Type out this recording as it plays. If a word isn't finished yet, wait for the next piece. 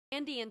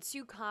Andy and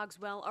Sue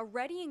Cogswell are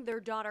readying their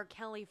daughter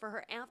Kelly for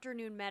her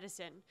afternoon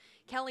medicine.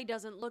 Kelly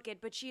doesn't look it,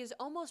 but she is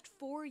almost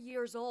 4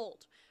 years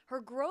old. Her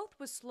growth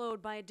was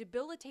slowed by a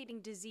debilitating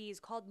disease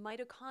called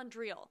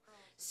mitochondrial.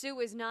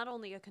 Sue is not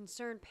only a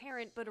concerned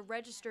parent, but a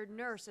registered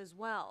nurse as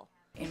well.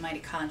 In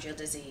mitochondrial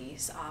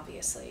disease,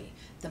 obviously,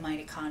 the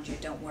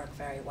mitochondria don't work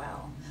very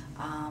well.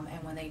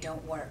 And when they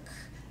don't work,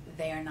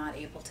 they are not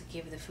able to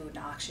give the food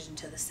and oxygen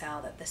to the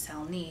cell that the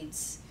cell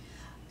needs.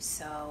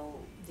 So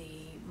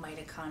the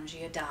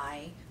mitochondria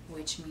die,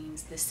 which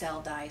means the cell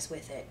dies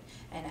with it.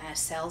 And as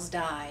cells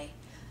die,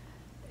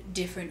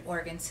 different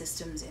organ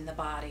systems in the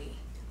body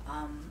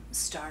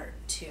start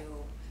to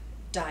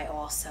die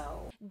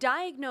also.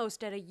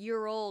 Diagnosed at a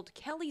year old,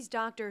 Kelly's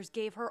doctors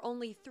gave her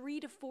only 3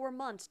 to 4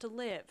 months to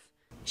live.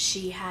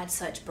 She had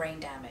such brain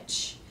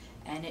damage,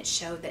 and it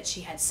showed that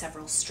she had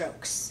several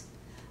strokes.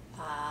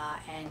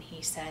 And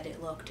he said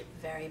it looked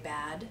very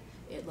bad,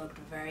 it looked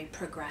very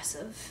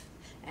progressive,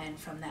 and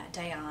from that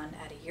day on,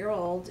 at a year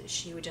old,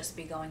 she would just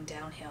be going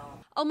downhill.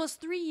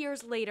 Almost 3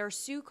 years later,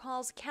 Sue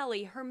calls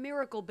Kelly her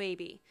miracle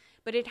baby,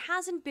 but it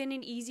hasn't been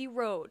an easy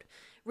road.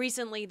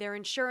 Recently, their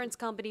insurance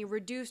company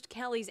reduced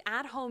Kelly's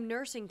at-home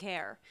nursing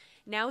care.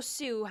 Now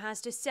Sue has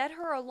to set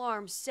her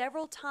alarm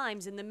several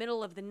times in the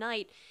middle of the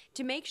night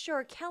to make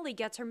sure Kelly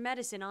gets her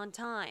medicine on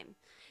time.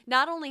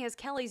 Not only has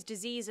Kelly's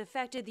disease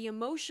affected the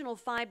emotional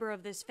fiber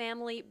of this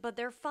family, but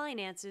their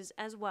finances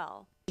as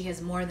well. She has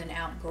more than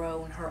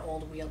outgrown her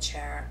old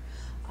wheelchair,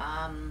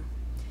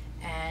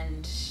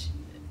 and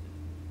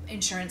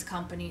insurance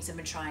companies have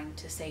been trying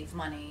to save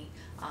money,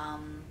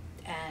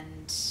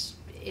 and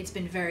it's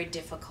been very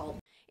difficult.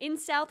 In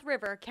South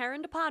River,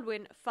 Karen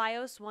DePodwin,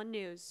 FiOS 1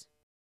 News.